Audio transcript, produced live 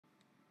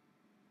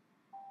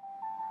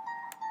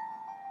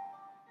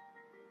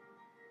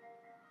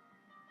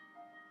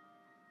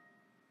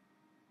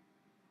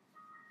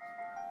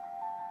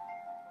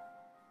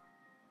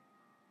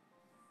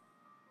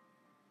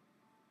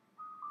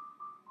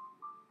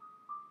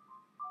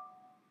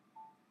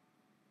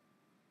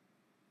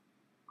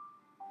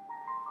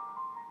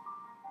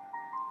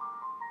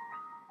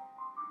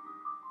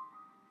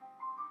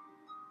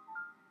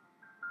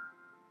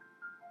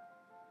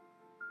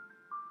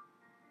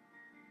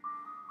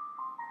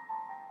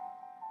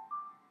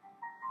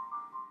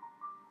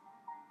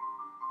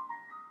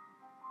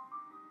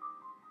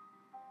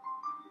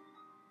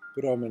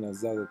promjena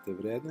zadate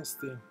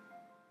vrednosti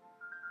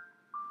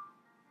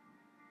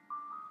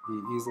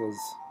i izlaz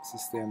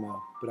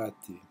sistema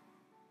prati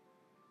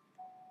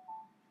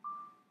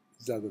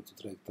zadatu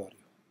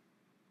trajektoriju.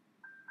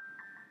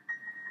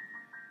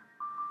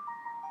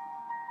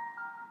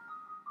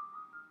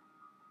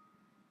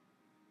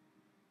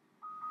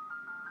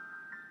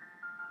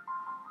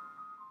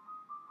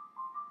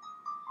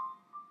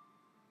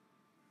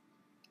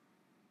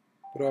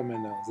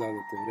 Promjena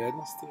zadate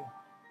vrednosti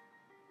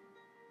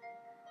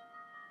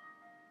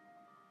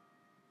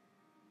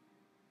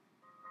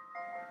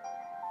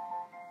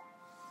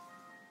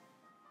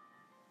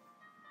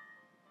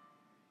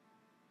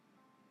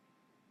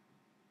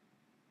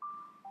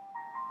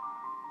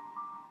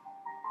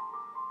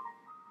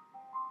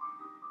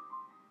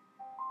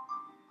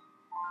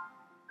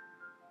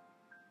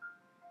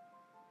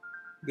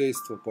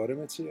dejstvo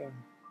poremećaja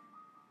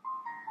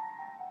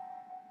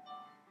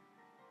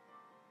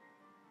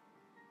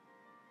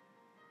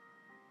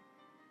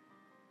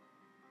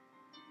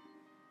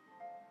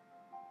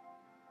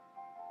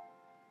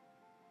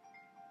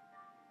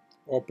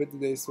opet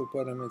dejstvo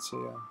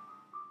poremećaja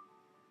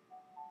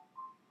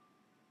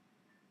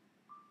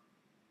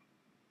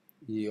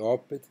i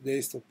opet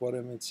dejstvo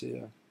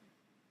poremećaja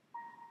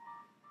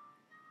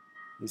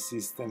i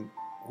sistem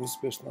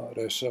uspešno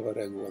rešava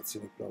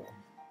regulacioni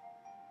problem.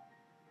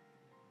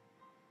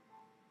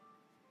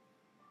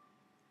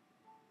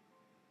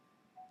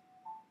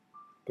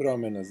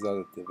 Promjena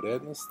zadate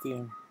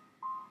vrednosti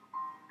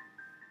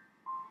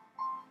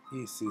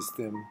i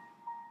sistem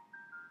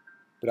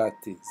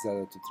prati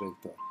zadatu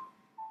trajektoriju.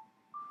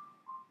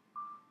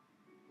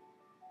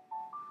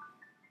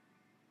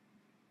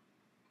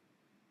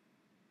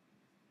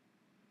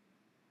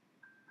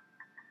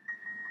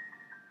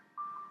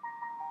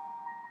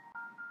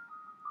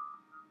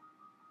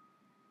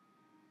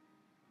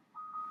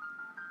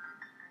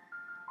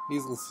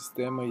 Izlaz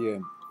sistema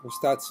je u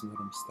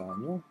stacionarnom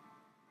stanju.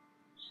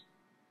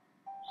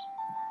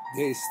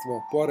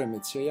 Dejstvo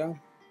poremećaja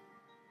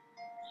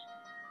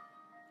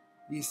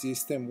i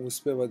sistem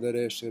uspeva da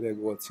reši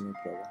regulacioni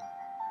problem.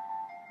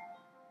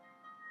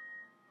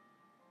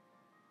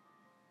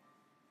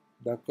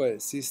 Dakle,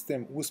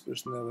 sistem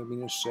uspešno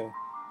eliminiše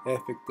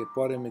efekte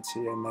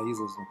poremećaja na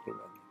izlaznom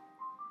problemu.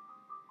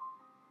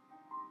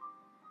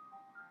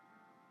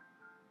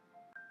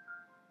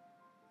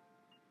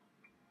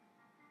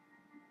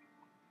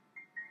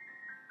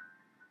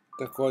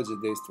 Takođe,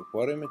 dejstvo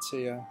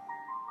poremećaja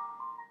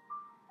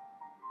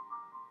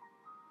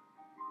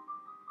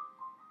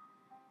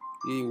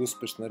i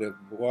uspešna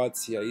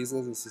regulacija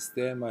izlaza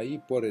sistema i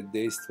pored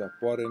dejstva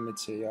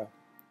poremećaja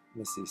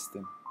na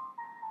sistem.